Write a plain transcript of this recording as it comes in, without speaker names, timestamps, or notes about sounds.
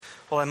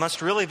Well, I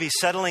must really be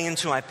settling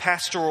into my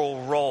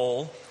pastoral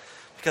role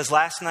because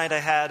last night I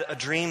had a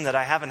dream that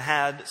I haven't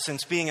had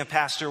since being a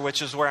pastor,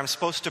 which is where I'm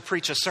supposed to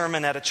preach a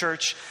sermon at a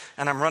church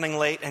and I'm running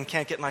late and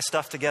can't get my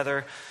stuff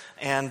together,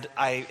 and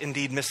I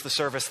indeed missed the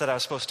service that I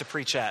was supposed to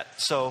preach at.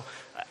 So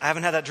I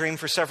haven't had that dream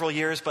for several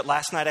years, but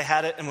last night I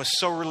had it and was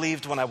so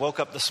relieved when I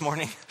woke up this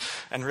morning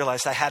and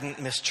realized I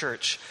hadn't missed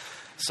church.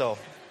 So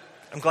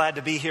I'm glad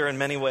to be here in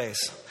many ways.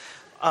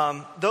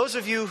 Those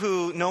of you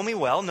who know me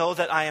well know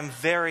that I am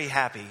very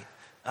happy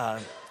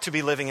to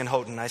be living in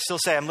Houghton. I still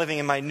say I'm living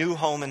in my new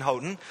home in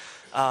Houghton.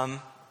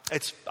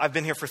 I've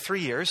been here for 3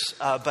 years,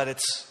 but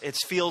it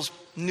feels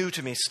new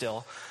to me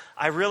still.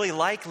 I really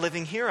like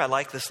living here. I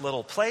like this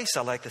little place.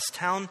 I like this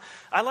town.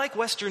 I like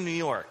Western New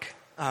York.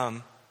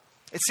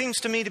 It seems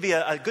to me to be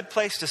a good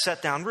place to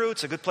set down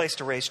roots, a good place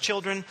to raise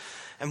children.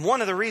 And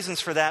one of the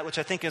reasons for that, which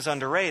I think is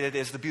underrated,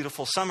 is the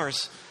beautiful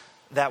summers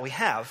that we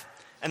have.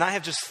 And I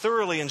have just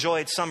thoroughly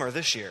enjoyed summer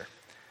this year.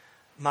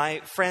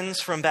 My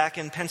friends from back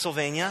in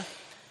Pennsylvania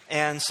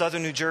and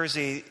southern New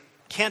Jersey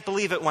can't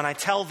believe it when I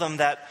tell them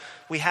that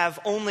we have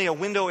only a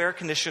window air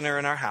conditioner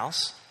in our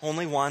house,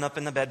 only one up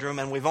in the bedroom,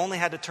 and we've only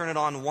had to turn it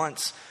on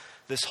once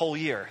this whole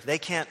year. They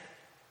can't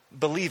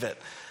believe it.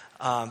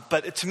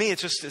 But to me,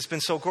 it's been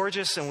so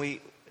gorgeous,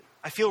 and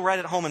I feel right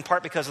at home in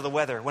part because of the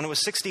weather. When it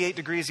was 68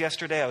 degrees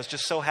yesterday, I was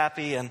just so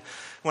happy. And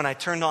when I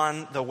turned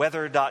on the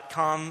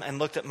weather.com and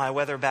looked at my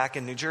weather back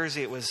in New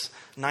Jersey, it was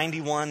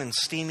 91 and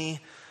steamy.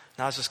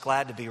 And I was just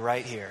glad to be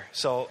right here.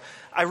 So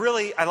I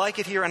like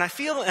it here. And I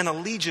feel an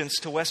allegiance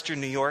to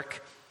Western New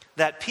York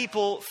that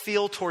people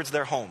feel towards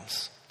their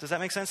homes. Does that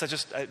make sense?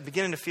 I'm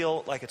beginning to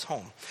feel like it's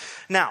home.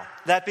 Now,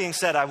 that being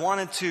said, I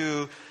wanted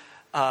to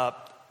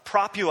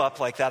prop you up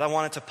like that. I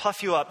wanted to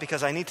puff you up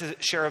because I need to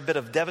share a bit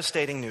of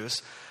devastating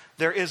news.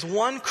 There is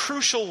one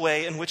crucial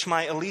way in which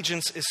my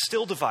allegiance is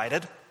still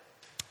divided,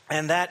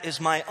 and that is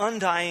my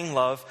undying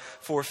love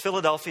for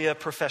Philadelphia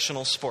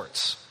professional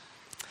sports.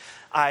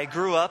 I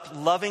grew up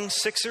loving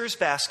Sixers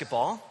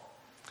basketball,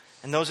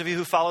 and those of you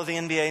who follow the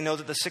NBA know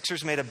that the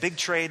Sixers made a big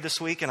trade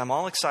this week, and I'm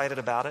all excited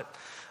about it.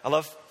 I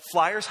love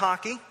Flyers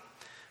hockey,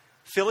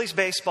 Phillies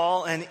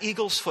baseball, and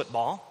Eagles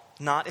football.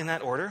 Not in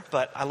that order,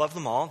 but I love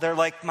them all. They're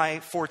like my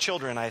 4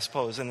 children, I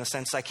suppose, in the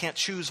sense I can't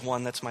choose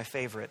one that's my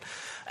favorite.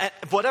 And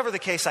whatever the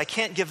case, I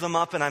can't give them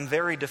up, and I'm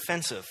very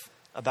defensive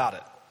about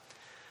it.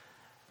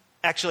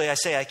 Actually, I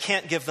say I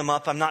can't give them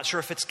up. I'm not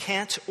sure if it's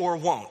can't or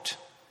won't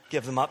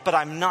give them up, but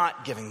I'm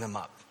not giving them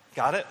up.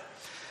 Got it?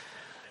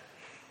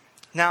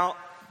 Now,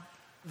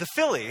 the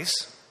Phillies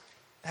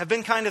have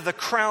been kind of the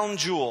crown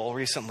jewel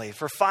recently.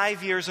 For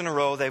 5 years in a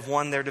row, they've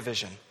won their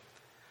division.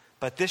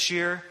 But this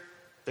year,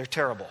 they're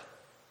terrible.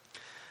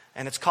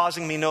 And it's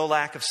causing me no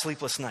lack of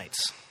sleepless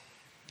nights.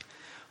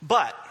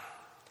 But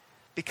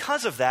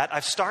because of that,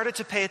 I've started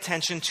to pay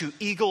attention to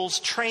Eagles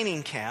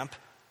training camp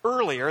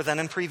earlier than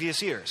in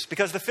previous years.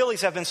 Because the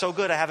Phillies have been so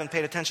good, I haven't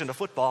paid attention to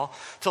football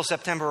till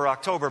September or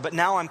October. But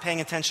now I'm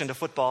paying attention to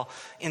football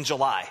in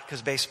July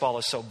because baseball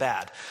is so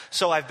bad.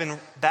 So I've been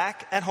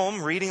back at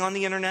home reading on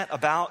the internet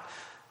about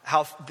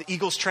how the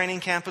Eagles training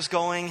camp is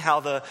going, how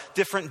the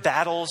different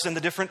battles and the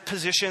different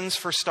positions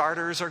for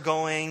starters are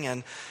going,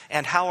 and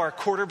how our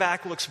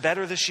quarterback looks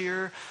better this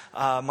year.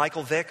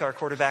 Michael Vick, our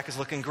quarterback, is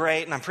looking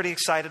great, and I'm pretty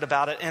excited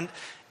about it.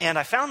 And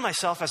I found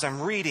myself, as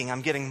I'm reading,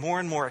 I'm getting more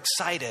and more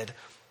excited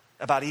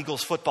about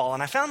Eagles football.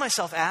 And I found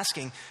myself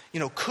asking,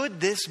 could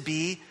this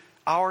be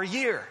our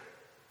year?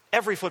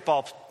 Every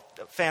football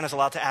fan is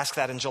allowed to ask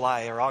that in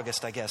July or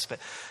August, I guess. But,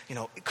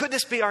 could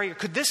this be our year?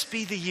 Could this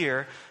be the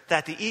year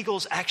that the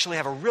Eagles actually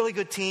have a really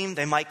good team?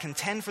 They might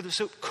contend for the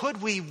Super Bowl.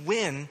 Could we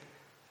win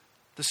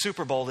the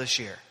Super Bowl this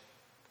year?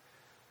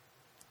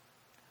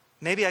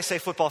 Maybe I say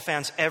football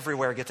fans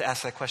everywhere get to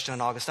ask that question in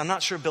August. I'm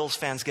not sure Bills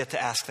fans get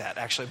to ask that,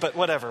 actually. But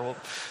whatever.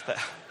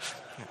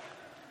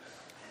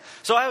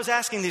 So I was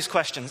asking these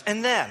questions.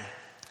 And then,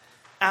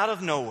 out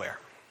of nowhere,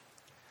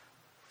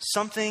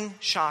 something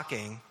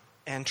shocking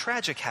and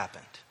tragic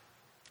happened.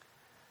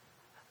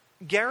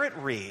 Garrett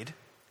Reed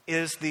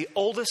is the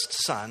oldest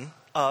son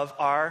of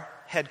our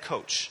head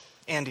coach,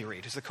 Andy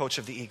Reid, who's the coach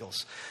of the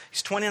Eagles.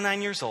 He's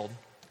 29 years old,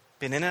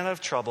 been in and out of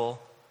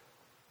trouble,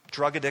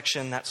 drug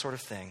addiction, that sort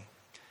of thing.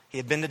 He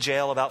had been to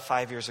jail about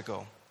 5 years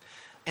ago.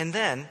 And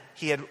then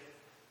he had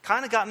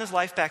kind of gotten his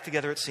life back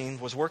together, it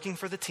seemed, was working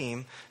for the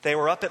team. They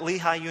were up at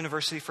Lehigh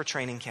University for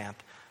training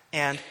camp,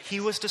 and he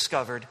was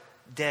discovered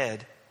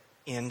dead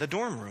in the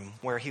dorm room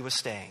where he was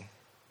staying.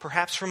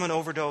 Perhaps from an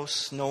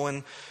overdose. No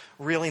one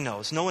really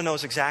knows. No one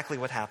knows exactly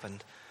what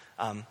happened.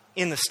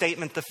 In the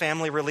statement the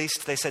family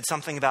released, they said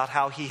something about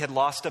how he had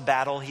lost a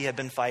battle he had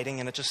been fighting,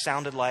 and it just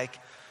sounded like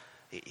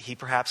he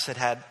perhaps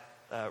had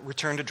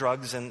returned to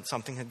drugs and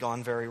something had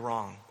gone very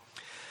wrong.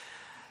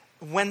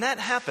 When that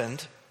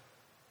happened,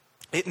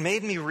 it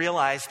made me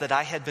realize that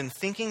I had been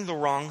thinking the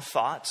wrong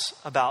thoughts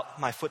about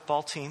my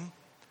football team,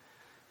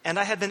 and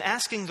I had been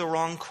asking the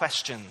wrong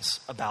questions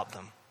about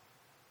them.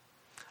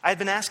 I had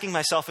been asking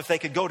myself if they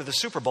could go to the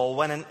Super Bowl,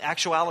 when in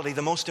actuality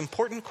the most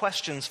important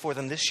questions for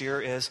them this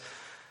year is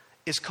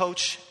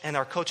Coach and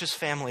our coach's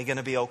family going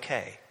to be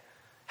okay?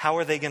 How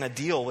are they going to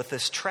deal with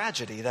this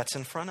tragedy that's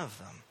in front of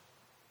them?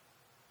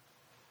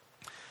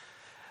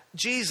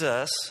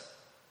 Jesus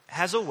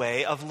has a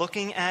way of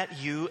looking at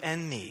you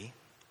and me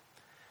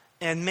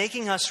and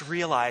making us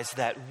realize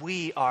that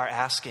we are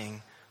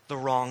asking the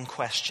wrong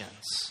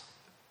questions.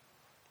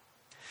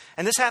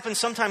 And this happens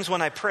sometimes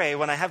when I pray,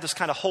 when I have this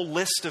kind of whole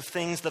list of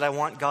things that I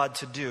want God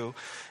to do,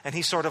 and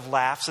he sort of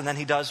laughs, and then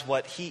he does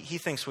what he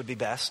thinks would be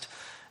best.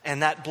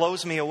 And that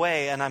blows me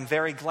away, and I'm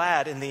very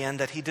glad in the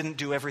end that he didn't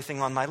do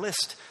everything on my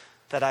list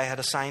that I had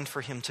assigned for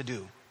him to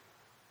do.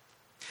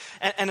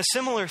 And a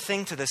similar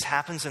thing to this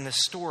happens in this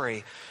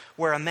story,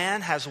 where a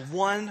man has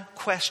one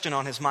question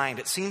on his mind.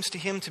 It seems to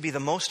him to be the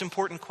most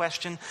important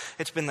question.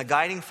 It's been the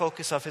guiding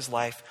focus of his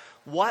life.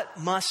 What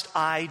must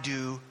I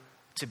do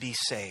to be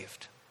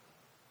saved?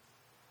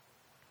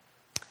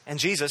 And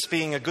Jesus,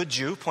 being a good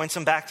Jew, points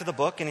him back to the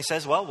book, and he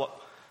says, well,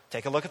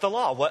 take a look at the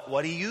law.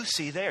 What do you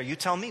see there? You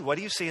tell me, what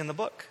do you see in the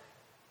book?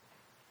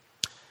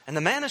 And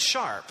the man is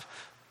sharp.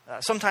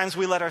 Sometimes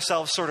we let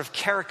ourselves sort of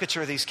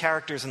caricature these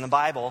characters in the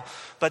Bible,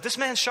 but this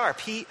man's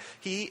sharp. He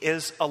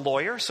is a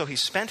lawyer, so he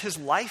spent his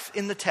life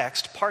in the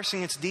text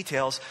parsing its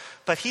details,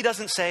 but he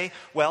doesn't say,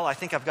 well, I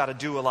think I've got to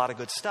do a lot of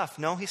good stuff.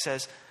 No, he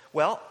says,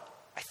 well,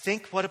 I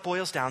think what it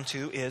boils down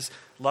to is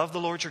love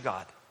the Lord your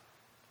God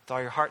with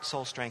all your heart,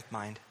 soul, strength,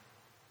 mind,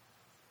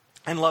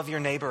 and love your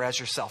neighbor as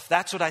yourself.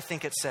 That's what I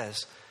think it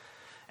says.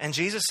 And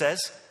Jesus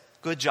says,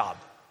 good job.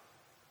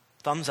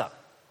 Thumbs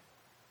up.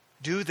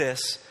 Do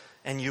this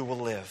and you will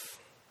live.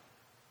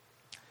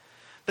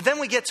 But then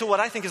we get to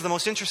what I think is the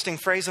most interesting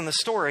phrase in the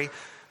story.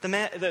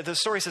 The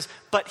story says,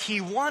 but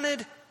he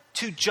wanted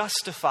to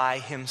justify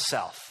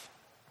himself.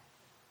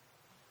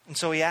 And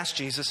so he asked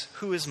Jesus,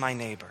 who is my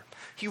neighbor?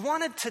 He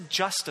wanted to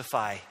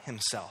justify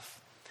himself.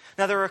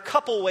 Now, there are a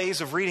couple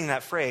ways of reading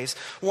that phrase.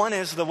 One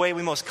is the way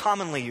we most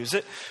commonly use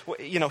it.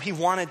 He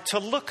wanted to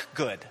look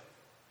good.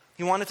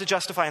 He wanted to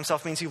justify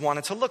himself means he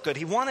wanted to look good.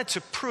 He wanted to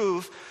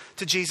prove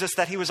to Jesus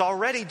that he was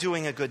already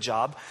doing a good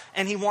job,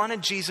 and he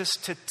wanted Jesus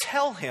to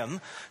tell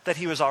him that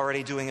he was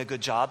already doing a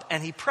good job,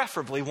 and he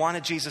preferably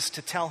wanted Jesus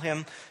to tell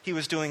him he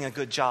was doing a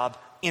good job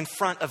in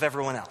front of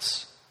everyone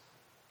else,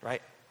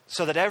 right?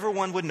 So that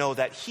everyone would know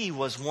that he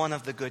was one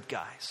of the good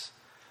guys.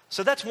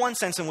 So that's one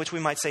sense in which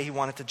we might say he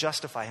wanted to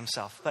justify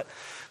himself. But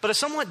a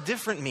somewhat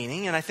different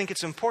meaning, and I think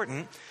it's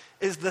important,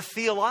 is the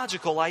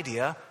theological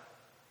idea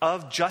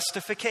of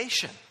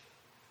justification.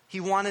 He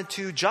wanted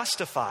to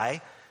justify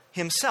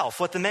himself.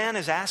 What the man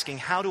is asking,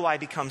 how do I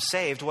become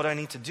saved? What do I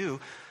need to do?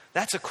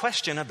 That's a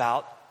question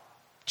about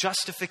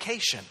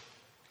justification.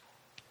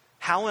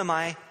 How am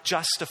I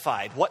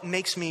justified? What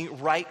makes me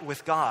right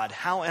with God?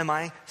 How am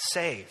I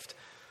saved?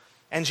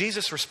 And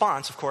Jesus'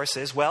 response, of course,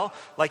 is, well,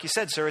 like you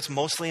said, sir, it's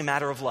mostly a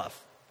matter of love.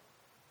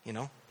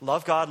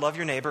 Love God, love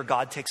your neighbor,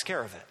 God takes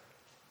care of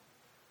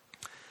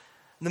it.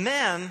 The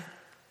man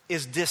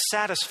is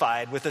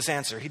dissatisfied with this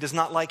answer. He does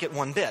not like it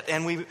one bit.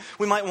 And we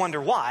might wonder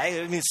why.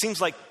 I mean, it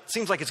seems like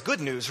it's good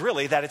news,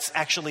 really, that it's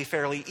actually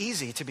fairly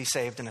easy to be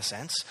saved in a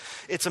sense.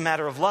 It's a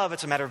matter of love.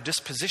 It's a matter of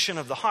disposition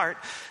of the heart.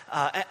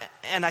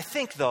 And I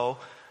think, though,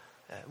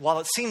 while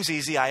it seems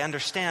easy, I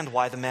understand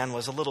why the man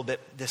was a little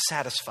bit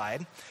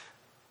dissatisfied.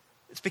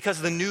 It's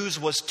because the news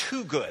was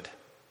too good.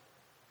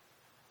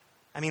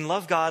 I mean,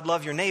 love God,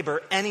 love your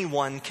neighbor,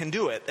 anyone can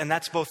do it. And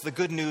that's both the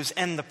good news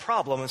and the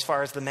problem as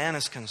far as the man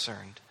is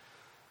concerned.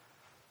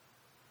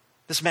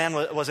 This man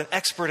was an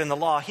expert in the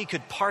law. He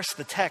could parse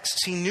the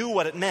texts. He knew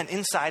what it meant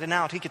inside and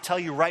out. He could tell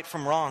you right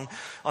from wrong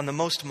on the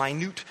most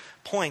minute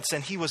points.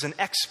 And he was an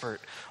expert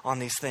on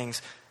these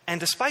things. And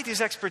despite his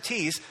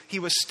expertise, he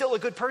was still a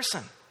good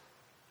person.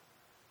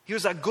 He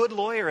was a good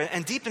lawyer,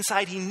 and deep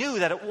inside he knew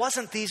that it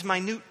wasn't these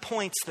minute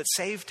points that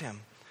saved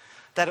him,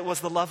 that it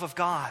was the love of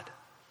God.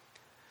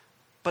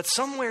 But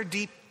somewhere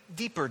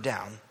deeper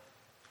down,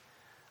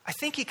 I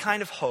think he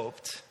kind of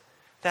hoped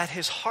that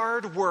his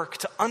hard work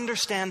to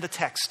understand the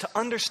text, to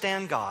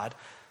understand God,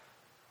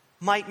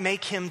 might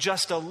make him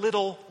just a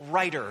little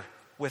righter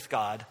with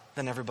God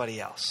than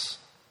everybody else.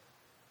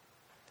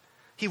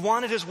 He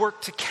wanted his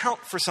work to count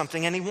for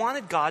something, and he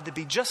wanted God to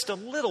be just a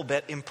little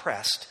bit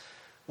impressed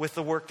with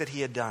the work that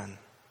he had done.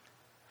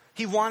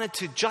 He wanted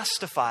to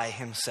justify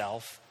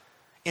himself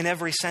in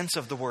every sense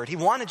of the word. He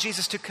wanted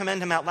Jesus to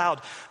commend him out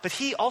loud, but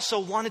he also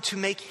wanted to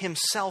make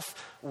himself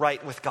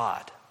right with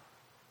God,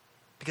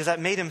 because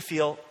that made him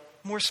feel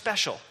more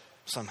special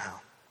somehow.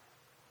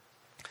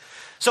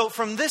 So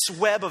from this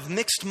web of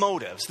mixed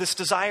motives, this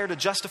desire to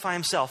justify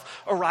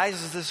himself,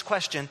 arises this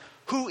question,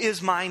 who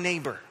is my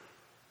neighbor?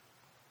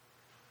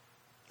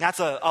 That's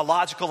a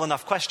logical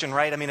enough question,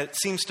 right? I mean, it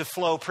seems to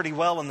flow pretty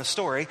well in the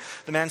story.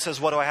 The man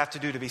says, what do I have to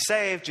do to be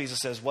saved? Jesus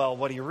says, well,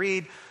 what do you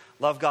read?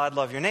 Love God,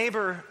 love your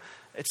neighbor.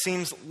 It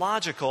seems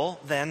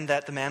logical then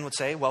that the man would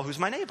say, well, who's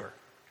my neighbor?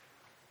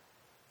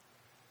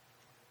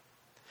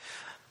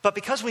 But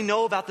because we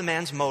know about the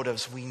man's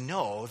motives, we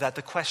know that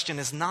the question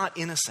is not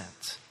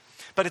innocent.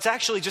 But it's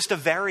actually just a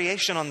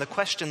variation on the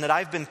question that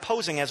I've been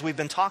posing as we've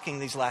been talking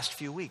these last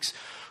few weeks.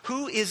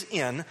 Who is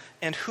in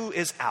and who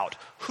is out?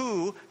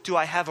 Who do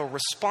I have a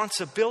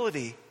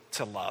responsibility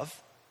to love?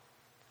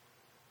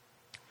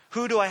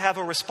 Who do I have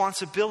a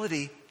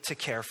responsibility to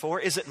care for?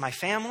 Is it my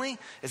family?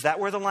 Is that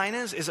where the line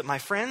is? Is it my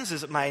friends?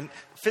 Is it my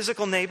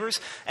physical neighbors?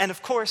 And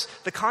of course,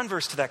 the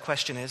converse to that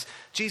question is,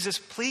 Jesus,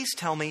 please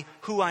tell me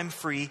who I'm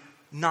free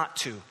not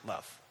to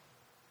love.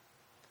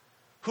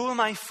 Who am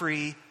I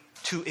free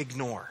to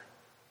ignore?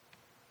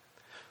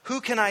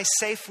 Who can I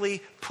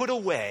safely put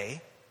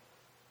away,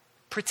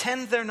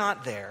 pretend they're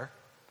not there,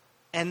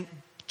 and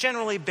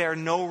generally bear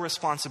no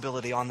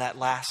responsibility on that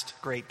last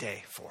great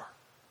day for?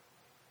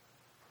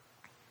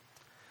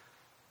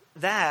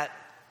 That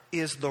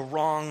is the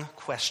wrong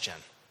question.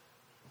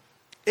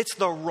 It's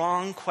the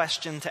wrong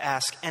question to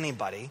ask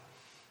anybody.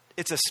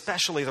 It's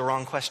especially the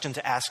wrong question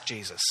to ask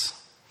Jesus.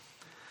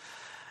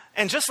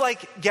 And just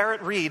like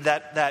Garrett Reed,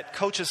 that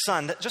coach's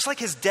son, just like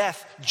his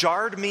death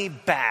jarred me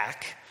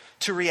back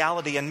to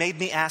reality and made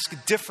me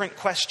ask different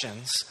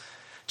questions,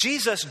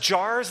 Jesus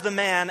jars the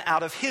man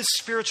out of his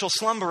spiritual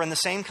slumber in the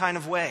same kind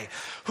of way.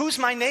 Who's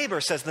my neighbor,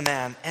 says the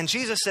man. And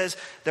Jesus says,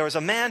 there was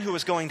a man who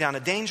was going down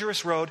a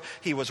dangerous road.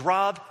 He was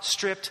robbed,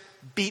 stripped,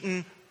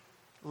 beaten,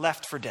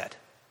 left for dead.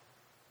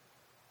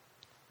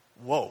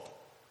 Whoa.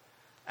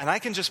 And I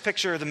can just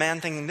picture the man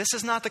thinking, this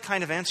is not the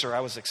kind of answer I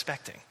was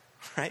expecting,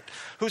 right?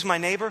 Who's my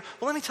neighbor?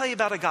 Well, let me tell you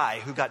about a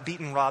guy who got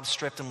beaten, robbed,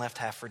 stripped, and left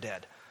half for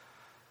dead.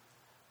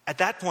 At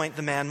that point,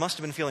 the man must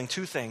have been feeling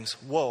two things.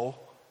 Whoa,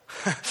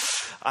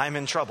 I'm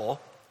in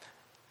trouble.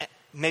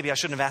 Maybe I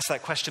shouldn't have asked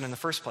that question in the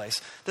first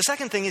place. The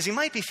second thing is he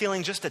might be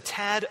feeling just a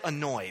tad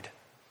annoyed.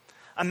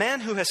 A man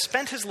who has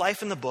spent his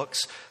life in the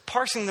books,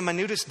 parsing the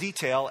minutest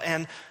detail,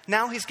 and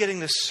now he's getting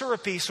this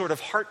syrupy, sort of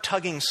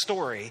heart-tugging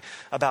story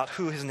about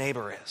who his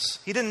neighbor is.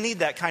 He didn't need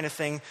that kind of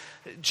thing.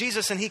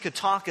 Jesus and he could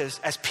talk as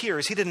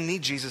peers. He didn't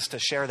need Jesus to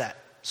share that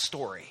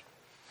story.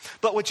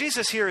 But what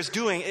Jesus here is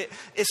doing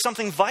is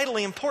something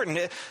vitally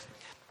important.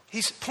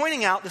 He's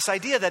pointing out this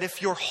idea that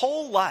if your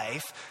whole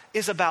life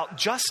is about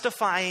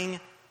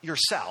justifying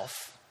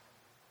yourself,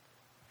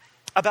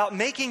 about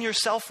making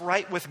yourself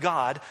right with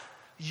God,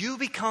 you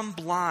become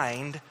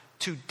blind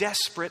to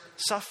desperate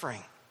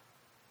suffering.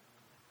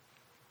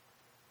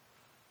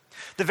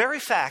 The very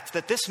fact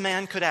that this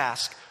man could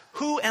ask,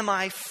 who am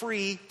I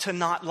free to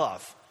not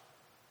love,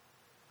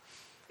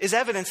 is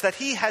evidence that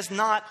he has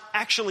not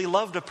actually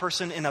loved a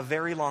person in a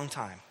very long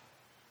time.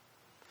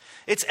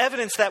 It's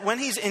evidence that when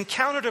he's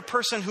encountered a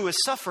person who is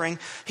suffering,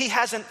 he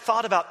hasn't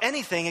thought about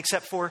anything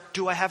except for,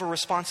 do I have a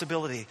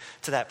responsibility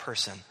to that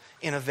person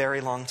in a very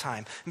long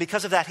time? And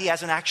because of that, he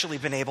hasn't actually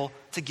been able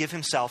to give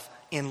himself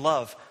in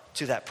love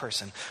to that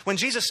person. When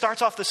Jesus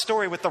starts off the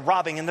story with the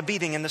robbing and the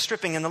beating and the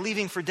stripping and the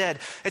leaving for dead,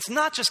 it's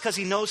not just because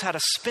he knows how to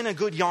spin a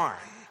good yarn.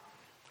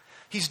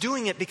 He's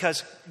doing it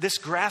because this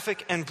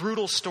graphic and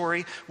brutal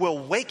story will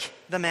wake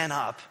the man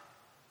up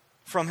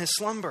from his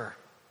slumber.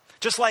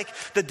 Just like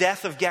the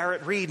death of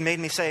Garrett Reed made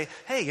me say,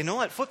 hey, you know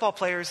what? Football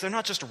players, they're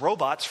not just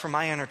robots for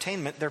my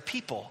entertainment. They're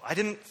people. I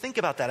didn't think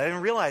about that. I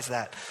didn't realize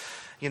that.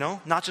 You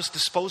know, not just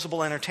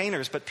disposable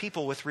entertainers, but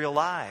people with real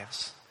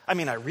lives. I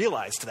mean, I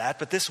realized that,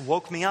 but this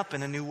woke me up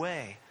in a new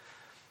way.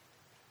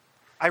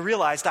 I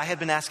realized I had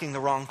been asking the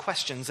wrong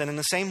questions. And in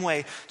the same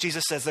way,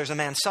 Jesus says, there's a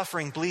man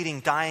suffering, bleeding,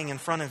 dying in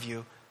front of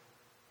you.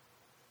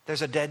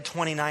 There's a dead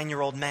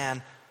 29-year-old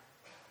man.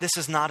 This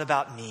is not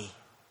about me.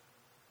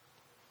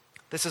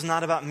 This is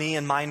not about me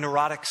and my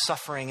neurotic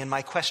suffering and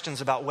my questions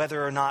about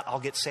whether or not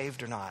I'll get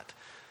saved or not.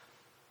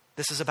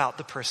 This is about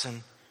the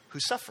person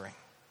who's suffering.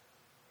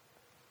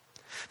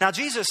 Now,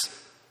 Jesus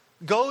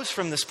goes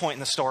from this point in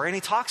the story and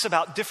he talks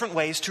about different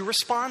ways to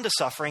respond to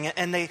suffering,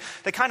 and they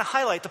kind of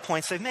highlight the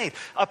points they've made.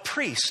 A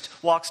priest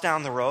walks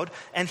down the road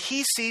and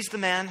he sees the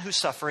man who's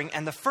suffering,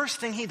 and the first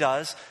thing he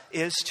does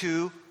is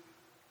to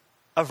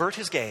avert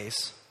his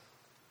gaze,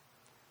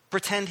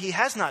 pretend he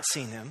has not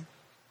seen him,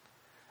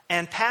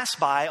 and pass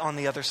by on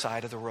the other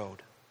side of the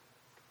road.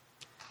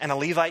 And a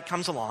Levite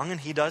comes along and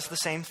he does the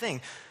same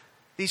thing.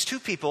 These two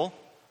people,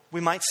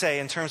 we might say,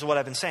 in terms of what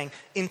I've been saying,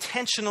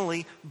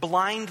 intentionally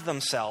blind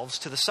themselves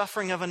to the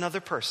suffering of another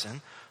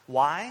person.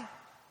 Why?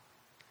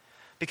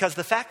 Because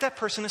the fact that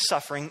person is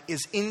suffering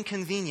is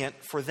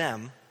inconvenient for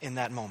them in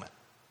that moment.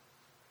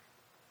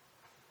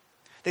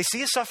 They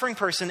see a suffering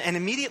person and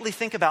immediately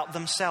think about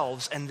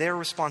themselves and their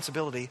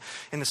responsibility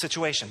in the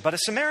situation. But a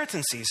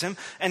Samaritan sees him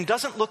and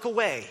doesn't look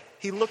away.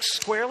 He looks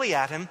squarely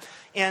at him,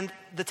 and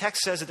the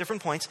text says at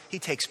different points, he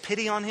takes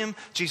pity on him.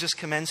 Jesus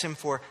commends him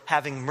for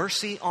having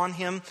mercy on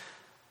him.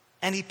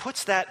 And he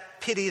puts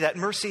that pity, that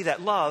mercy,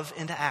 that love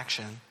into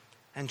action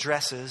and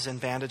dresses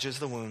and bandages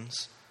the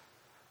wounds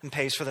and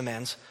pays for the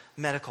man's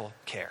medical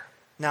care.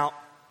 Now,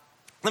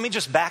 let me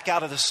just back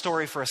out of the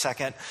story for a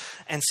second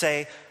and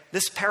say,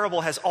 this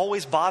parable has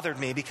always bothered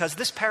me because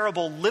this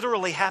parable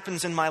literally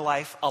happens in my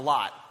life a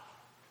lot,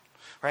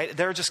 right?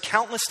 There are just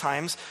countless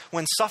times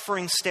when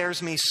suffering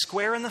stares me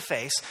square in the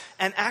face,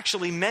 and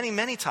actually many,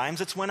 many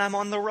times it's when I'm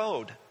on the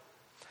road.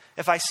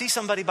 If I see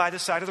somebody by the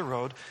side of the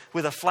road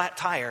with a flat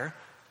tire,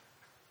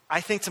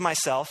 I think to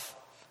myself,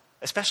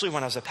 especially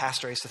when I was a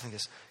pastor, I used to think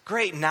this,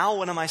 great, now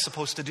what am I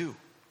supposed to do?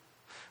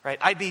 right?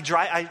 I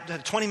had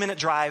a 20-minute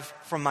drive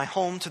from my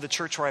home to the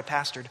church where I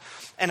pastored.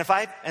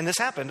 And this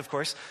happened, of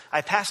course,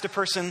 I passed a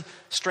person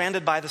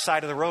stranded by the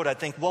side of the road. I'd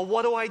think, well,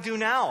 what do I do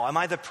now? Am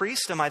I the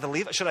priest? Am I the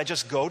Levite? Should I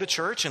just go to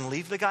church and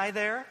leave the guy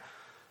there?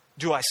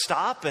 Do I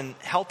stop and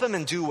help him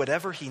and do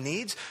whatever he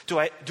needs? Do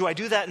I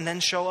do that and then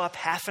show up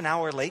half an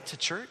hour late to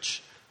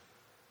church?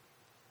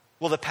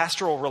 Will the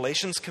Pastoral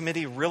Relations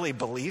Committee really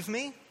believe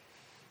me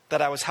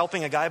that I was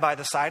helping a guy by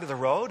the side of the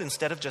road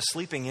instead of just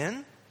sleeping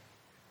in?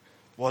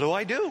 What do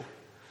I do?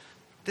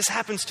 This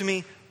happens to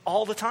me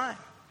all the time.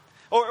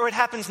 Or it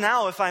happens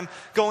now if I'm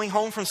going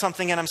home from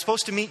something and I'm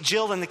supposed to meet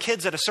Jill and the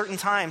kids at a certain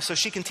time so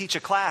she can teach a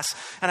class,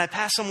 and I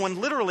pass someone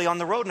literally on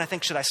the road and I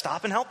think, should I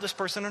stop and help this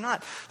person or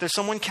not? There's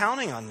someone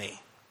counting on me.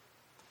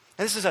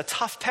 And this is a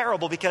tough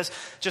parable because,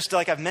 just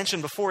like I've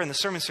mentioned before in the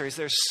sermon series,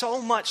 there's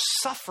so much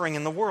suffering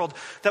in the world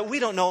that we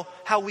don't know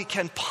how we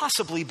can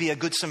possibly be a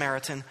good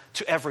Samaritan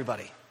to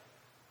everybody.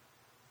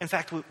 In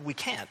fact, we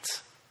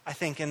can't, I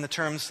think, in the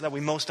terms that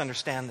we most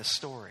understand this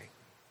story.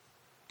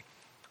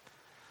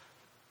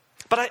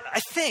 But I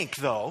think,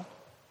 though,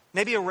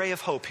 maybe a ray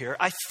of hope here,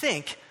 I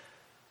think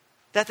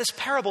that this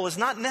parable is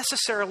not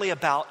necessarily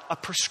about a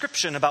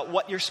prescription about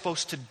what you're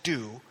supposed to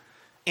do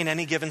in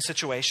any given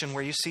situation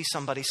where you see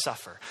somebody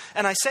suffer.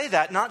 And I say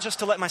that not just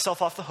to let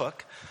myself off the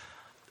hook,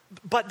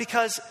 but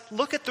because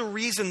look at the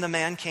reason the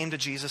man came to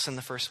Jesus in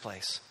the first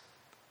place.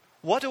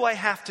 What do I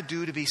have to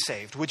do to be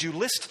saved? Would you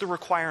list the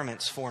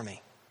requirements for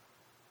me?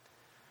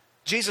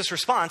 Jesus'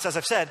 response, as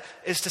I've said,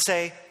 is to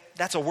say,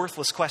 that's a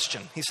worthless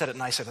question. He said it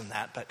nicer than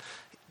that, but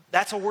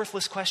that's a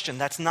worthless question.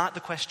 That's not the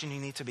question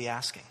you need to be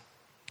asking.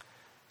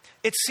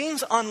 It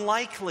seems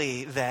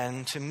unlikely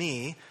then to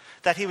me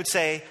that he would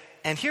say,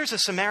 and here's a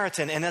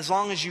Samaritan, and as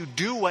long as you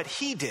do what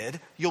he did,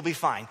 you'll be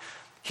fine.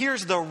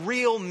 Here's the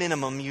real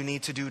minimum you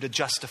need to do to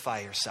justify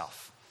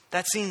yourself.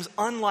 That seems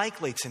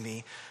unlikely to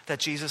me that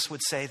Jesus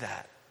would say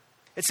that.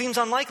 It seems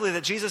unlikely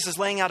that Jesus is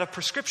laying out a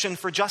prescription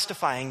for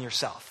justifying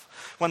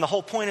yourself, when the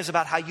whole point is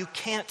about how you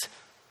can't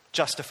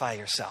justify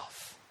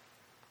yourself.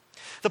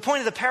 The point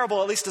of the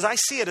parable, at least as I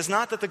see it, is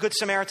not that the Good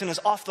Samaritan is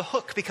off the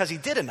hook because he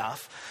did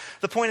enough.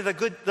 The point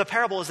of the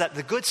parable is that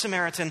the Good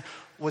Samaritan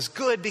was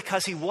good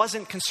because he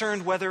wasn't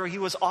concerned whether he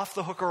was off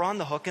the hook or on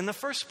the hook in the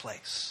first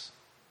place.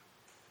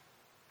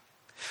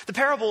 The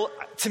parable,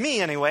 to me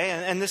anyway,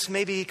 and this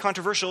may be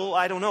controversial,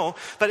 I don't know,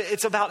 but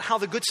it's about how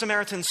the Good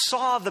Samaritan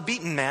saw the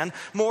beaten man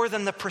more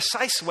than the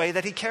precise way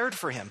that he cared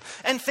for him.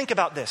 And think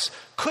about this.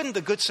 Couldn't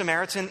the Good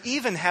Samaritan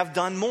even have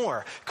done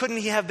more? Couldn't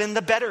he have been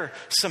the better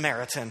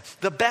Samaritan,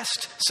 the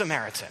best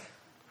Samaritan,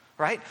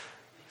 right?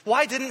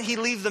 Why didn't he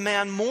leave the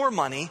man more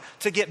money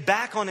to get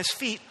back on his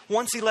feet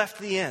once he left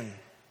the inn?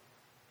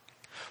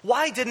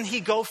 Why didn't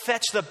he go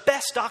fetch the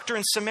best doctor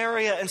in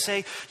Samaria and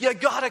say, you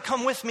gotta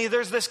come with me.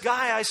 There's this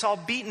guy I saw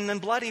beaten and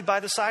bloody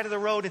by the side of the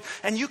road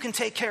and you can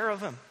take care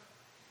of him.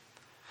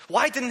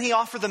 Why didn't he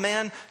offer the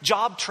man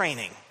job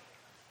training?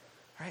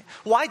 Right?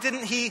 Why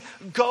didn't he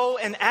go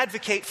and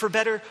advocate for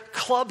better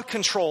club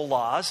control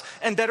laws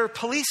and better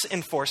police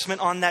enforcement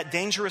on that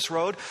dangerous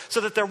road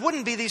so that there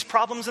wouldn't be these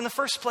problems in the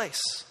first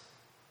place?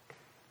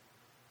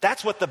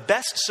 That's what the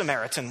best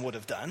Samaritan would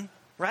have done,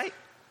 right?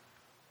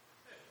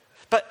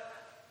 But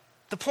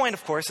the point,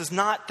 of course, is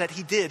not that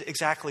he did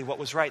exactly what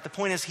was right. The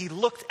point is he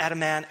looked at a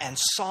man and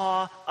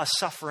saw a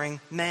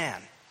suffering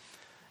man,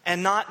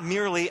 and not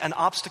merely an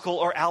obstacle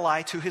or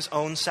ally to his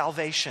own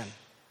salvation.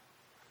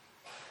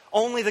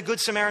 Only the Good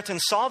Samaritan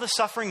saw the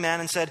suffering man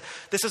and said,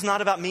 this is not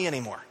about me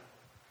anymore.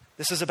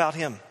 This is about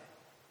him.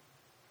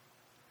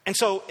 And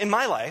so in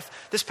my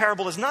life, this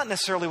parable is not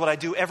necessarily what I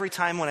do every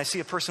time when I see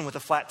a person with a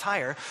flat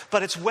tire,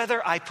 but it's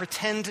whether I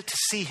pretend to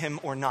see him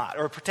or not,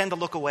 or pretend to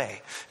look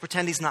away,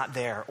 pretend he's not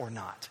there or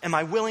not. Am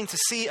I willing to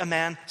see a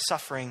man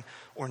suffering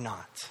or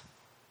not?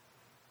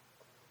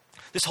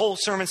 This whole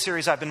sermon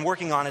series I've been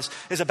working on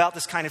is about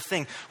this kind of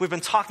thing. We've been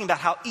talking about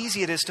how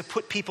easy it is to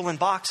put people in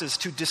boxes,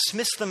 to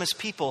dismiss them as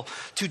people,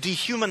 to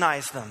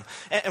dehumanize them.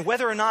 And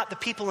whether or not the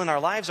people in our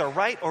lives are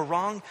right or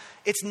wrong,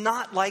 it's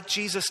not like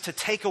Jesus to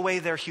take away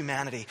their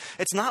humanity.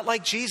 It's not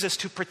like Jesus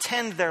to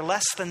pretend they're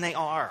less than they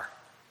are.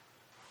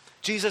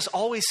 Jesus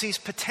always sees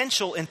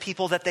potential in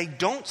people that they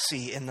don't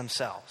see in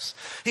themselves.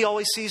 He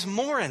always sees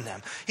more in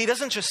them. He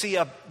doesn't just see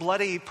a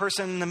bloody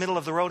person in the middle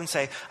of the road and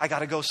say, I got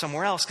to go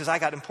somewhere else because I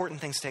got important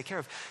things to take care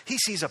of. He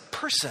sees a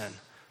person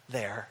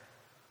there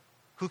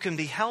who can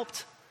be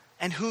helped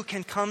and who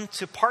can come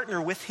to partner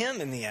with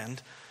him in the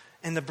end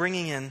in the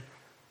bringing in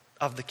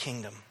of the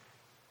kingdom.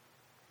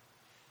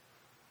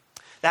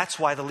 That's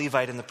why the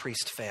Levite and the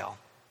priest fail.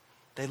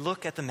 They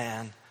look at the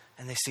man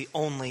and they see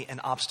only an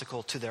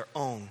obstacle to their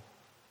own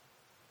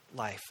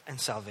life and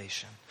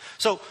salvation.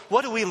 So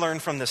what do we learn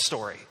from this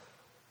story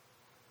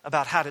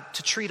about how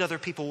to treat other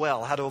people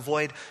well, how to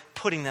avoid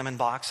putting them in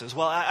boxes?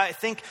 Well, I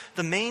think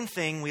the main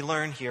thing we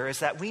learn here is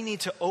that we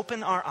need to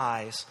open our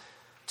eyes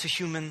to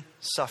human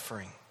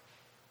suffering.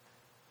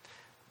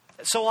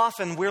 So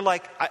often we're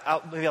like,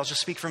 maybe I'll just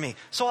speak for me.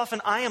 So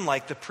often I am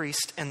like the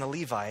priest and the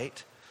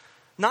Levite,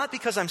 not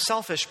because I'm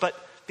selfish, but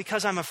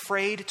because I'm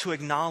afraid to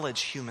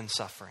acknowledge human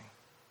suffering.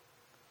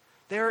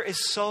 There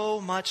is so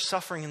much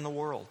suffering in the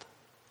world.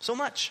 So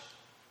much.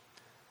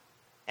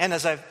 And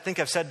as I think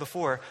I've said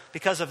before,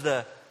 because of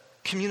the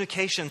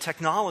communication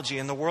technology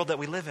in the world that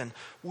we live in,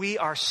 we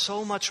are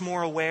so much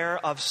more aware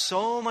of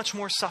so much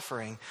more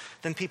suffering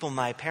than people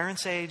my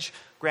parents' age,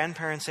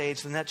 grandparents'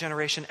 age, than that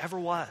generation ever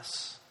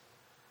was.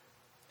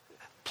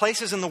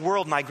 Places in the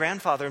world my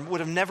grandfather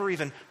would have never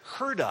even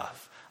heard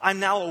of. I'm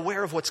now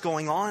aware of what's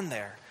going on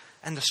there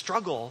and the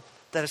struggle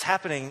that is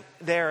happening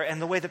there and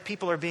the way that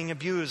people are being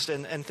abused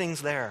and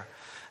things there.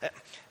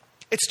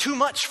 It's too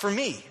much for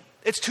me.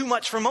 It's too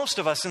much for most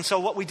of us. And so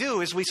what we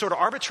do is we sort of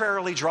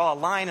arbitrarily draw a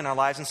line in our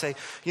lives and say,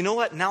 you know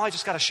what? Now I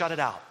just got to shut it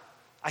out.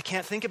 I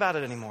can't think about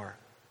it anymore.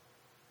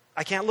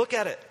 I can't look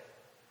at it.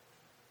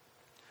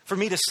 For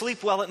me to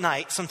sleep well at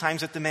night,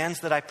 sometimes it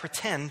demands that I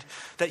pretend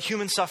that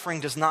human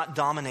suffering does not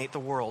dominate the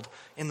world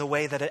in the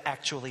way that it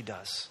actually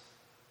does.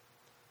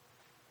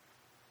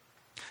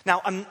 Now,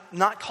 I'm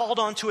not called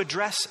on to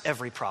address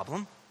every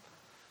problem.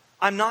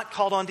 I'm not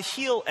called on to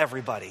heal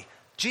everybody.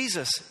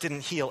 Jesus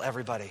didn't heal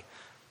everybody.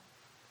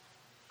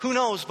 Who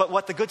knows but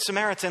what the Good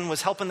Samaritan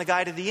was helping the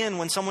guy to the inn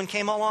when someone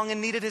came along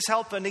and needed his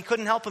help and he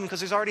couldn't help him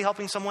because he's already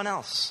helping someone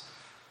else.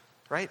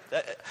 Right?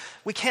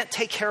 We can't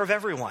take care of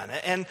everyone.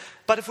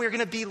 But if we're going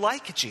to be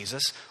like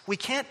Jesus, we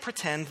can't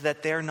pretend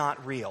that they're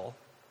not real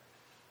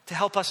to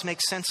help us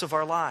make sense of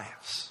our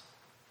lives.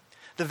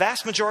 The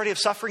vast majority of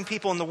suffering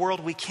people in the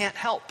world we can't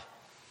help.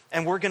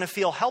 And we're going to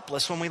feel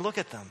helpless when we look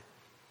at them.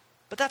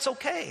 But that's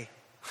okay.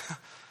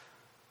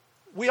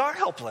 We are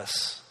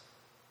helpless.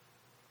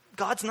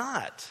 God's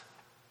not.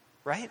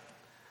 Right?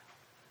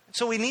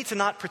 So we need to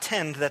not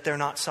pretend that they're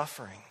not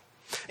suffering.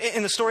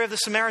 In the story of the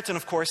Samaritan,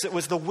 of course, it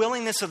was the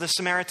willingness of the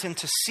Samaritan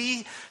to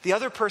see the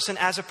other person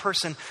as a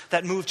person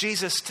that moved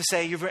Jesus to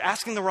say, you're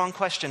asking the wrong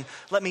question.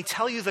 Let me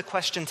tell you the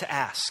question to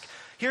ask.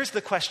 Here's the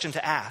question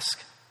to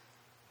ask.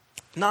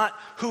 Not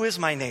who is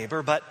my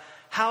neighbor, but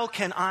how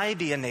can I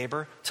be a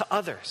neighbor to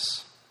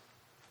others?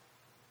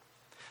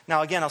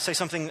 Now, again, I'll say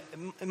something,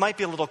 it might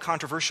be a little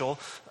controversial,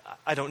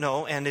 I don't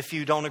know, and if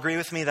you don't agree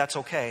with me, that's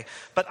okay.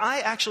 But I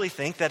actually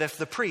think that if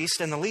the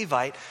priest and the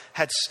Levite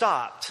had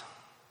stopped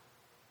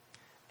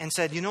and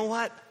said, you know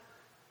what,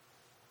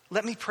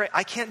 let me pray.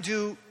 I can't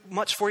do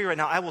much for you right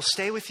now. I will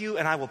stay with you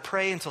and I will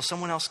pray until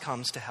someone else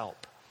comes to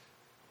help.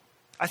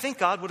 I think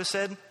God would have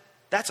said,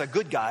 that's a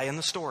good guy in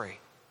the story.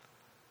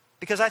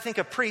 Because I think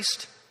a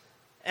priest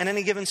and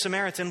any given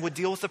Samaritan would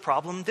deal with the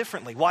problem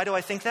differently. Why do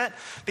I think that?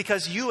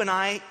 Because you and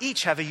I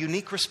each have a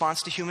unique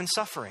response to human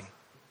suffering.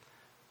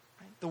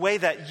 The way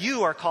that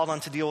you are called on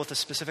to deal with a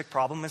specific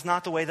problem is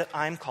not the way that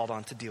I'm called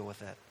on to deal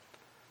with it.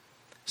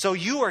 So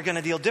you are going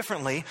to deal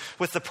differently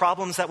with the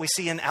problems that we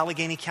see in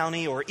Allegheny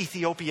County or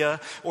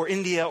Ethiopia or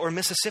India or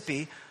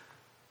Mississippi.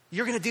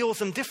 You're going to deal with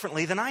them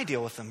differently than I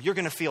deal with them. You're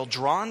going to feel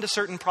drawn to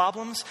certain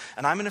problems,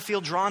 and I'm going to feel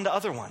drawn to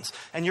other ones.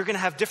 And you're going to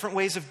have different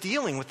ways of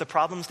dealing with the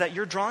problems that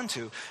you're drawn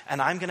to.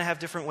 And I'm going to have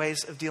different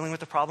ways of dealing with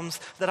the problems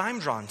that I'm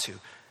drawn to.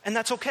 And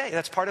that's okay.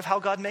 That's part of how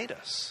God made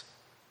us.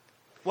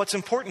 What's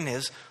important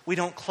is we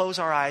don't close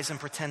our eyes and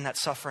pretend that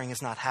suffering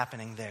is not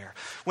happening there.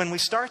 When we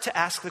start to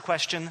ask the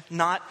question,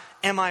 not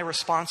am I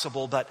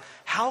responsible, but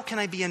how can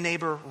I be a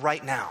neighbor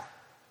right now?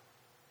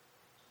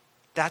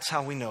 That's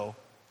how we know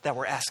that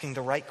we're asking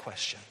the right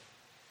question,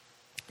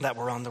 that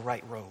we're on the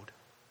right road.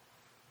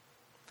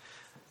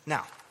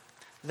 Now,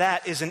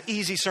 that is an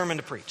easy sermon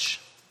to preach.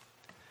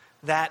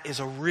 That is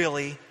a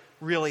really,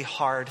 really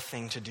hard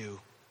thing to do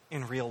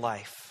in real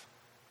life.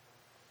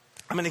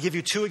 I'm going to give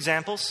you two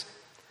examples.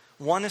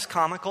 One is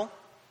comical,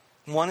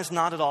 one is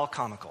not at all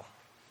comical.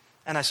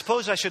 And I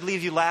suppose I should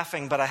leave you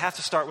laughing, but I have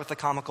to start with the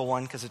comical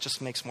one because it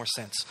just makes more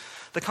sense.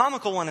 The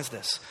comical one is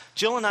this.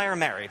 Jill and I are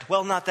married.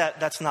 Well, not that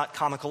that's not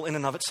comical in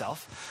and of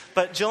itself.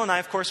 But Jill and I,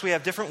 of course, we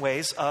have different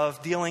ways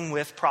of dealing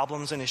with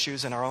problems and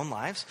issues in our own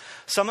lives.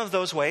 Some of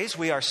those ways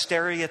we are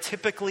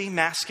stereotypically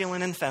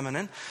masculine and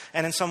feminine,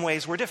 and in some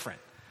ways we're different.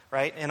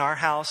 Right? In our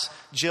house,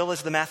 Jill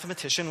is the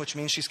mathematician, which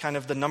means she's kind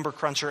of the number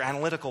cruncher,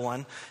 analytical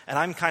one. And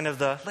I'm kind of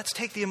the, let's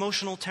take the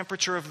emotional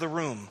temperature of the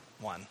room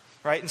one.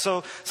 Right? And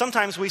so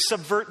sometimes we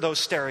subvert those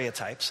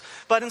stereotypes.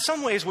 But in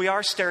some ways, we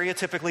are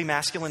stereotypically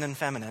masculine and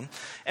feminine.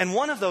 And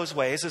one of those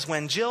ways is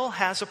when Jill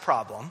has a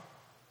problem,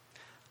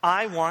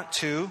 I want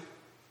to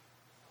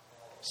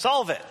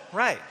solve it.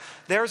 Right.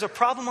 There's a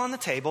problem on the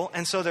table,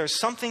 and so there's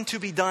something to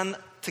be done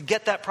to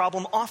get that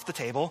problem off the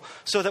table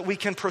so that we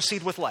can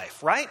proceed with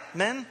life. Right?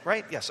 Men?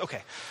 Right? Yes.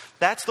 Okay.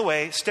 That's the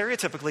way,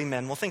 stereotypically,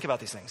 men will think about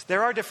these things.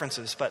 There are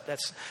differences, but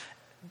that's...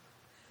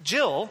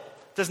 Jill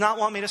does not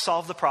want me to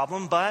solve the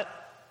problem, but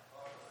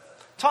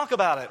talk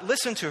about it.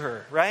 Listen to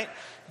her, right?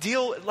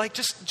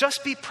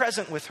 Just be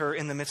present with her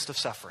in the midst of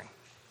suffering.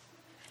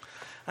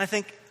 And I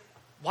think,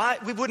 why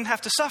we wouldn't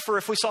have to suffer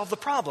if we solved the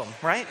problem,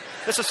 right?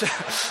 This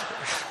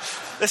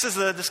is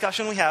the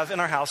discussion we have in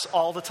our house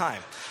all the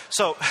time.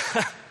 So,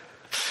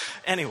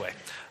 anyway,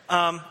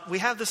 we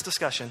have this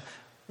discussion.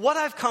 What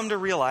I've come to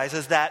realize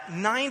is that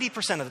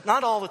 90% of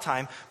not all the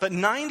time, but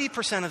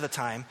 90% of the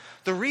time,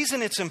 the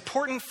reason it's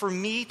important for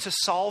me to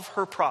solve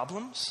her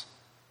problems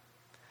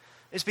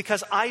is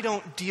because I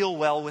don't deal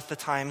well with the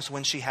times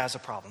when she has a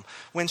problem.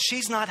 When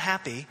she's not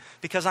happy,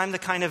 because I'm the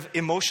kind of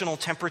emotional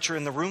temperature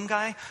in the room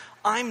guy,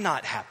 I'm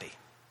not happy.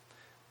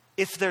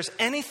 If there's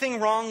anything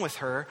wrong with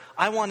her,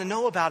 I want to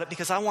know about it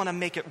because I want to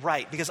make it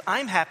right, because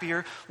I'm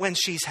happier when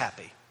she's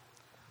happy.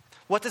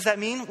 What does that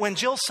mean? When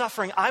Jill's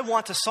suffering, I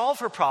want to solve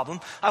her problem.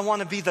 I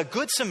want to be the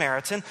good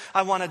Samaritan.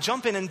 I want to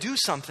jump in and do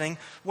something,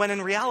 when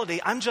in reality,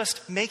 I'm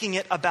just making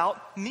it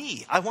about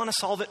me. I want to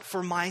solve it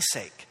for my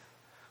sake,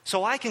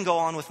 so I can go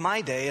on with my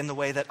day in the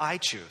way that I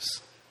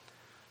choose.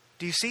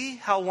 Do you see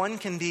how one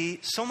can be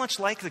so much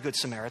like the Good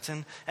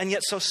Samaritan and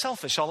yet so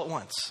selfish all at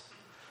once?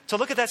 To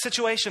look at that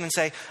situation and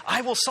say,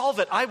 I will solve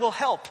it, I will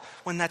help,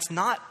 when that's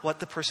not what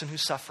the person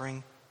who's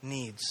suffering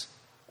needs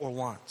or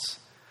wants.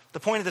 The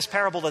point of this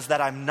parable is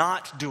that I'm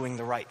not doing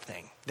the right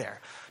thing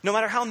there. No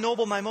matter how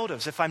noble my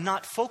motives, if I'm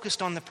not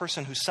focused on the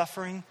person who's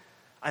suffering,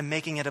 I'm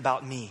making it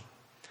about me.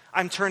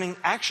 I'm turning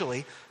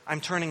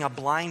a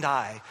blind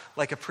eye,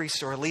 like a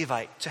priest or a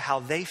Levite, to how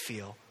they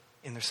feel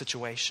in their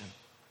situation.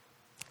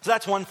 So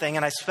that's one thing,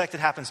 and I suspect it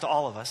happens to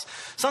all of us.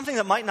 Something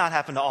that might not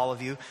happen to all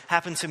of you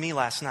happened to me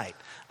last night.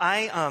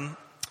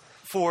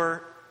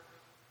 For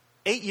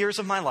 8 years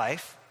of my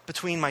life,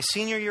 between my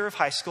senior year of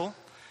high school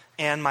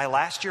and my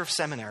last year of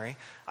seminary,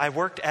 I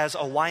worked as a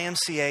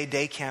YMCA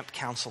day camp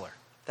counselor.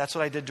 That's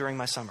what I did during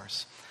my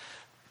summers.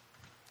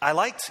 I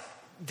liked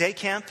day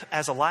camp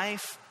as a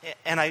life,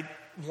 and I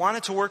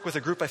wanted to work with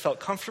a group I felt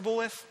comfortable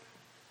with.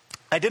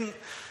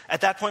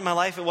 At that point in my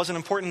life, it wasn't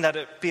important that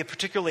it be a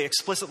particularly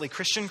explicitly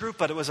Christian group,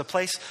 but it was a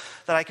place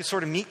that I could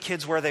sort of meet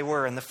kids where they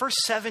were. And the first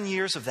 7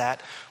 years of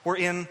that were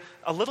in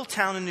a little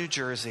town in New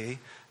Jersey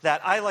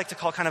that I like to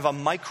call kind of a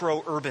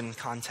micro-urban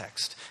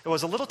context. It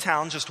was a little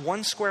town, just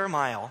 1 square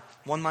mile,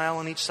 1 mile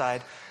on each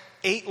side,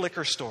 8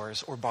 liquor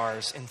stores or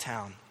bars in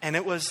town. And I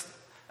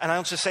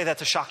don't just say that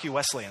to shock you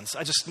Wesleyans.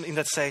 I just mean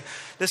to say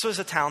this was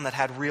a town that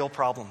had real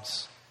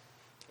problems.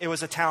 It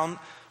was a town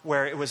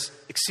where it was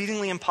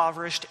exceedingly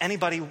impoverished.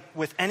 Anybody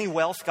with any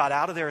wealth got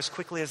out of there as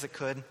quickly as it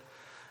could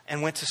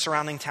and went to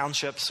surrounding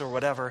townships or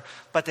whatever,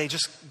 but they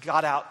just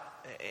got out.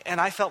 And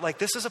I felt like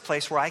this is a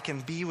place where I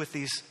can be with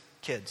these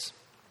kids.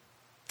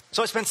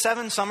 So I spent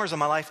 7 summers of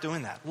my life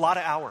doing that, a lot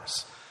of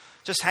hours,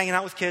 just hanging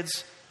out with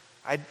kids.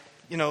 I'd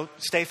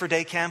stay for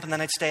day camp, and then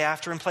I'd stay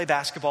after and play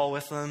basketball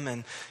with them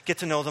and get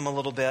to know them a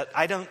little bit.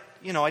 I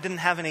didn't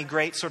have any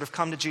great sort of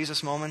come to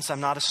Jesus moments.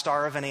 I'm not a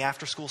star of any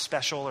after school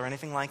special or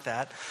anything like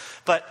that.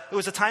 But it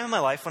was a time in my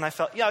life when I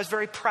felt, I was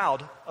very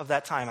proud of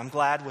that time. I'm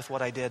glad with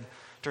what I did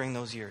during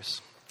those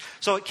years.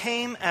 So it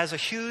came as a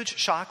huge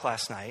shock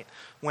last night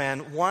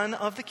when one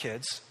of the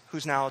kids,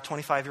 who's now a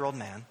 25-year-old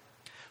man,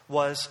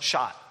 was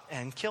shot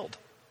and killed.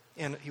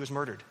 He was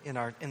murdered in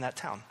that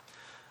town,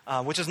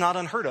 which is not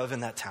unheard of in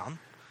that town.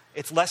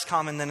 It's less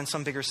common than in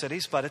some bigger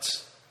cities, but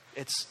it's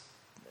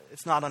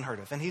not unheard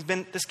of. And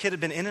this kid had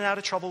been in and out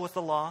of trouble with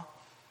the law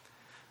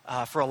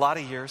for a lot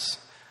of years.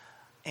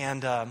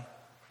 And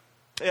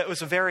it was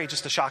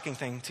just a shocking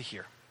thing to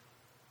hear.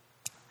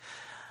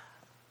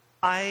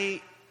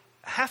 I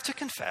have to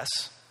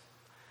confess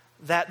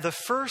that the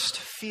first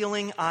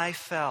feeling I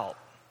felt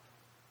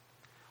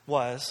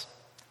was,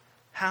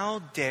 how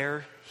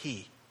dare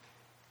he?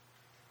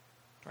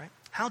 Right?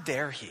 How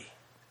dare he?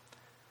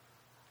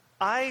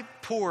 I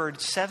poured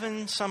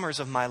 7 summers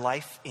of my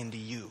life into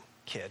you,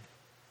 kid.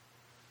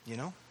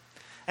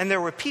 And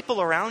there were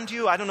people around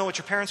you. I don't know what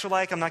your parents were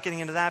like. I'm not getting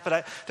into that.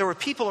 But there were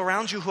people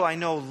around you who I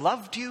know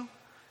loved you,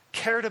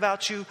 cared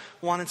about you,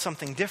 wanted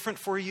something different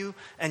for you,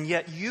 and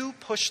yet you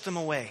pushed them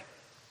away.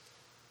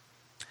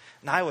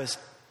 And I was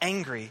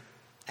angry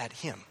at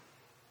him.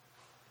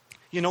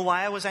 You know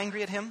why I was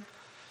angry at him?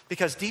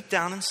 Because deep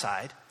down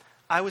inside,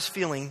 I was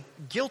feeling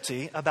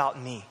guilty about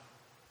me.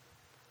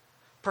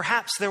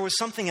 Perhaps there was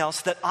something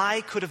else that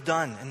I could have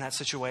done in that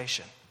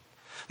situation.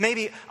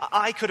 Maybe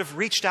I could have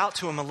reached out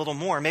to him a little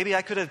more. Maybe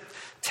I could have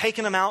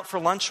taken him out for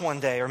lunch one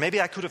day, or maybe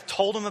I could have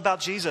told him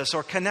about Jesus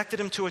or connected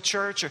him to a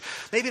church, or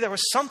maybe there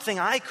was something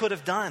I could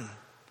have done.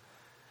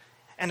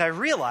 And I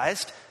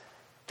realized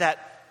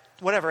that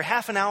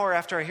half an hour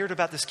after I heard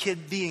about this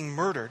kid being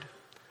murdered,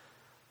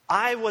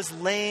 I was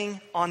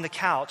laying on the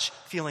couch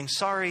feeling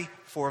sorry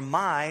for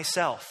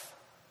myself.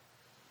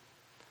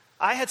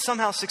 I had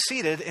somehow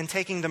succeeded in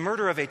taking the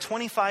murder of a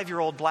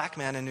 25-year-old black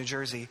man in New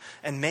Jersey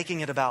and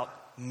making it about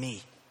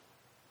me.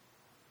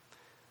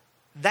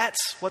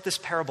 That's what this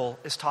parable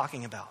is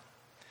talking about.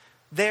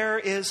 There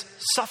is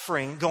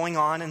suffering going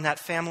on in that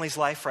family's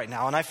life right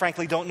now, and I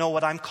frankly don't know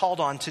what I'm called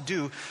on to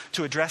do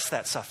to address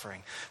that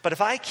suffering. But if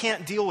I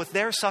can't deal with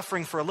their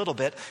suffering for a little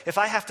bit, if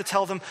I have to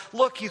tell them,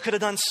 look, you could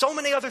have done so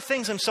many other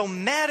things, I'm so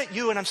mad at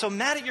you and I'm so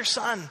mad at your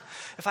son.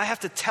 If I have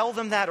to tell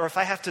them that, or if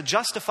I have to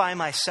justify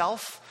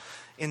myself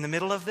in the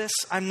middle of this,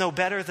 I'm no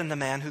better than the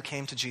man who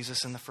came to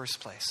Jesus in the first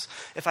place.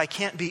 If I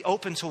can't be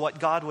open to what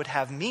God would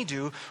have me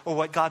do, or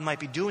what God might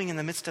be doing in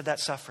the midst of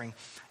that suffering,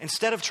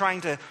 instead of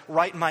trying to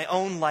write my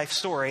own life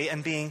story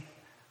and being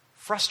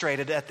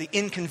frustrated at the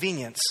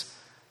inconvenience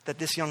that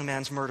this young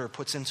man's murder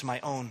puts into my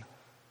own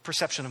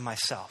perception of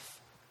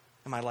myself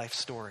and my life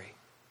story.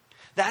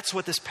 That's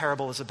what this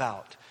parable is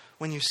about.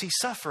 When you see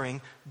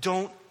suffering,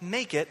 don't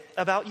make it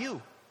about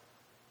you.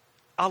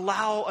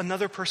 Allow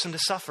another person to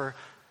suffer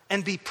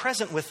and be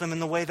present with them in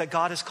the way that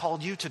God has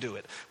called you to do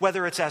it.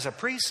 Whether it's as a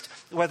priest,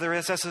 whether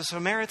it's as a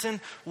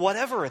Samaritan,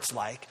 whatever it's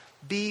like,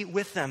 be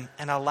with them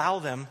and allow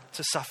them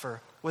to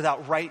suffer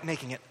without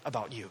making it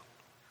about you.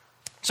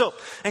 So,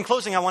 in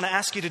closing, I want to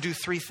ask you to do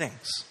 3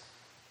 things.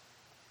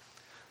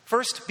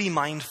 First, be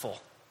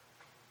mindful.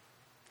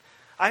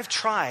 I've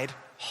tried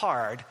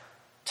hard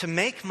to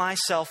make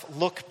myself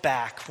look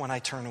back when I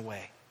turn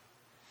away.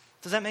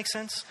 Does that make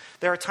sense?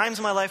 There are times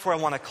in my life where I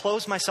want to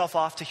close myself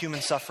off to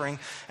human suffering,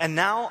 and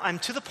now I'm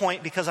to the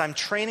point, because I'm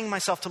training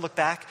myself to look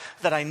back,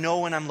 that I know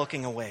when I'm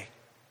looking away.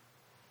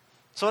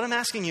 So what I'm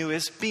asking you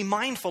is, be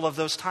mindful of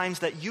those times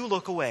that you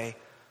look away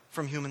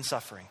from human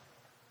suffering.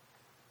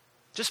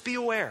 Just be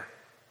aware.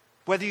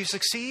 Whether you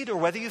succeed or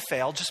whether you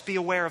fail, just be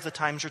aware of the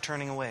times you're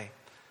turning away.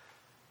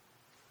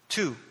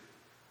 2,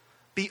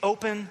 be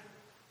open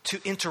to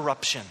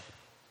interruption.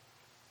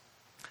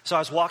 So I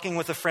was walking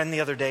with a friend the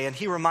other day, and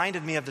he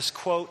reminded me of this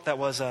quote that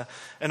was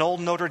an old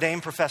Notre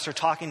Dame professor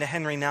talking to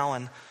Henry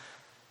Nouwen.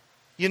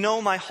 You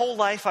know, my whole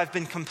life I've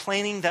been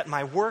complaining that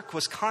my work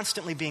was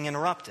constantly being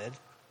interrupted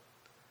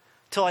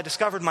till I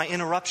discovered my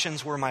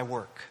interruptions were my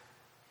work.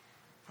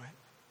 Right?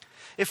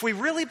 If we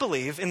really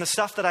believe in the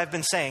stuff that I've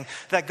been saying,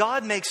 that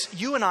God makes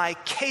you and I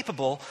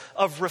capable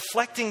of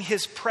reflecting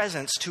His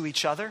presence to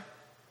each other,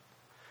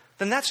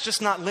 then that's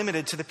just not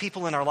limited to the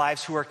people in our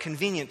lives who are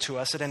convenient to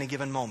us at any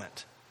given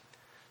moment.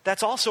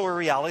 That's also a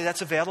reality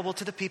that's available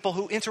to the people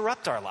who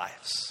interrupt our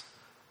lives.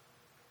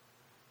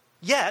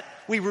 Yet,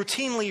 we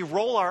routinely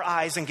roll our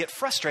eyes and get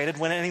frustrated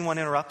when anyone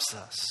interrupts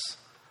us.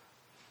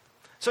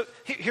 So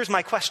here's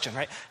my question,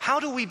 right?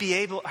 How can we be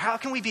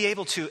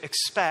able to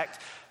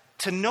expect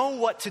to know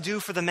what to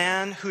do for the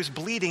man who's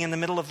bleeding in the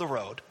middle of the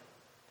road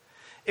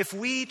if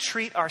we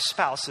treat our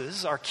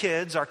spouses, our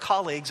kids, our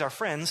colleagues, our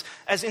friends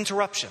as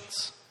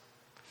interruptions?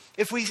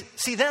 If we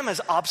see them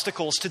as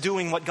obstacles to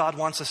doing what God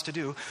wants us to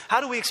do,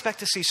 how do we expect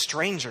to see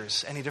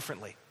strangers any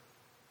differently?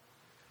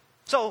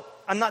 So,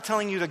 I'm not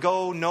telling you to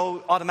go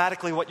know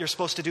automatically what you're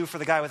supposed to do for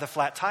the guy with a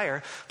flat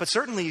tire, but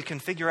certainly you can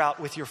figure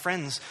out with your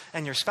friends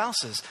and your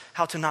spouses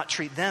how to not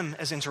treat them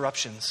as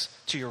interruptions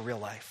to your real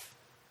life.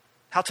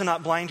 How to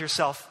not blind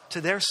yourself to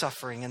their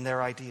suffering and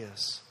their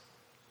ideas.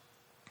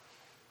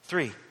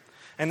 3,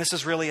 and this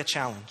is really a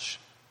challenge.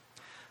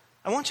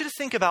 I want you to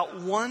think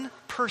about one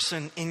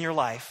person in your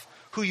life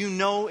who you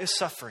know is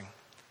suffering,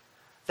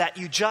 that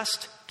you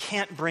just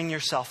can't bring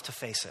yourself to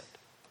face it.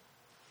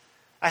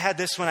 I had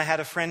this when I had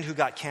a friend who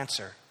got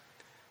cancer,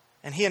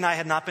 and he and I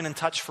had not been in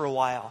touch for a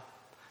while,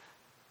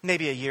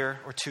 maybe a year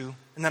or 2,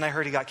 and then I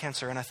heard he got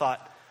cancer, and I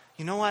thought,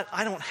 you know what,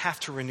 I don't have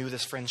to renew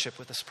this friendship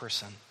with this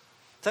person.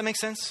 Does that make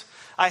sense?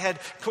 I had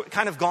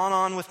kind of gone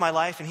on with my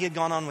life, and he had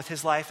gone on with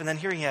his life, and then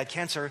hearing he had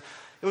cancer,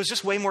 it was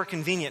just way more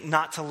convenient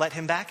not to let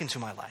him back into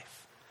my life.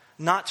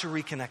 Not to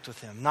reconnect with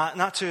him,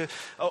 not to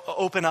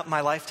open up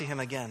my life to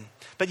him again.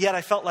 But yet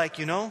I felt like,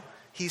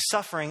 he's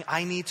suffering.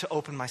 I need to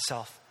open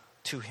myself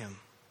to him.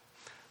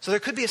 So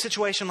there could be a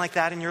situation like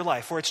that in your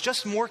life where it's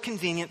just more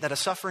convenient that a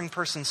suffering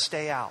person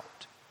stay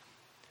out.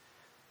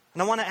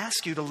 And I want to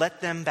ask you to let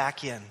them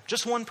back in.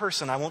 Just one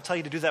person. I won't tell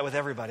you to do that with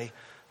everybody,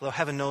 although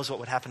heaven knows what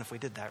would happen if we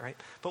did that, right?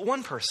 But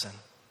one person.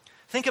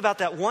 Think about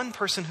that one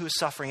person who is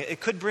suffering.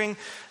 It could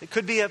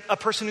be a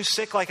person who's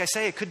sick, like I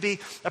say. It could be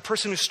a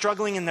person who's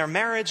struggling in their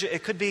marriage.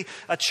 It could be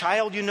a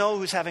child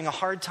who's having a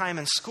hard time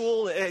in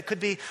school. It could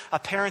be a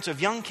parent of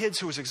young kids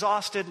who is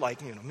exhausted,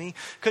 like me.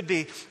 It could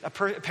be a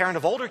parent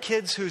of older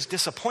kids who's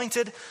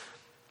disappointed.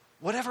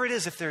 Whatever it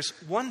is, if there's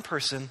one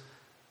person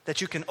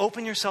that you can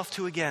open yourself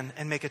to again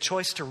and make a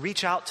choice to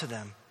reach out to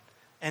them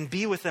and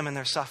be with them in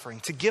their suffering,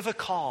 to give a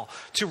call,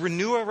 to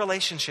renew a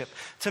relationship,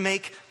 to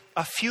make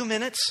a few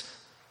minutes,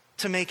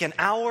 to make an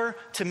hour,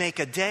 to make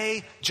a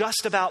day,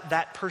 just about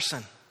that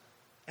person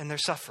and their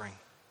suffering.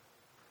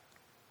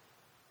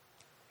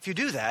 If you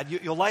do that,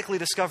 you'll likely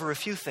discover a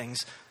few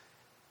things.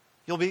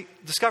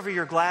 Discover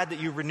you're glad that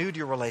you renewed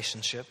your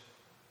relationship.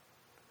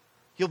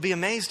 You'll be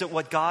amazed at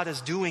what God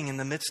is doing in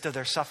the midst of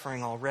their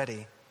suffering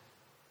already.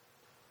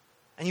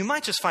 And you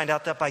might just find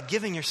out that by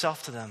giving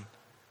yourself to them,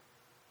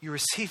 you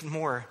received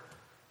more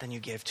than you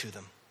gave to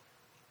them.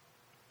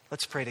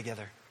 Let's pray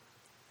together.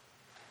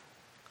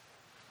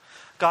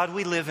 God,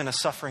 we live in a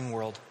suffering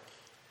world.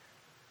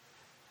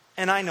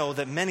 And I know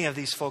that many of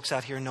these folks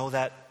out here know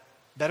that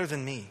better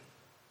than me.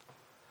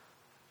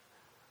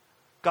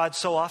 God,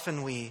 so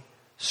often we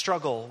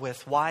struggle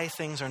with why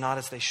things are not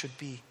as they should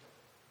be.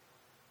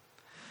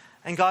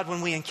 And God, when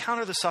we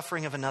encounter the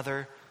suffering of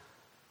another,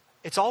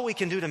 it's all we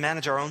can do to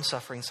manage our own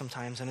suffering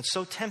sometimes, and it's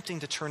so tempting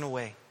to turn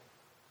away.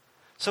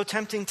 So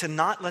tempting to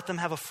not let them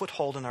have a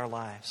foothold in our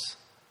lives.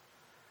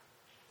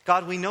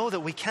 God, we know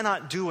that we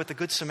cannot do what the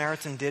Good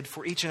Samaritan did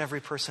for each and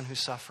every person who's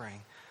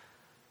suffering.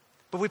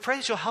 But we pray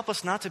that you'll help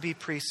us not to be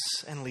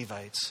priests and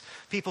Levites,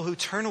 people who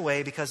turn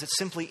away because it's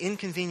simply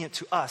inconvenient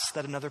to us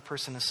that another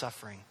person is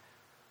suffering.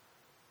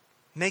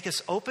 Make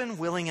us open,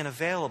 willing, and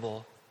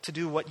available to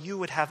do what you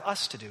would have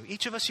us to do,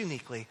 each of us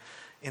uniquely,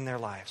 in their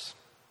lives.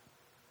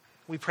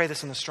 We pray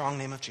this in the strong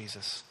name of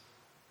Jesus.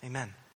 Amen.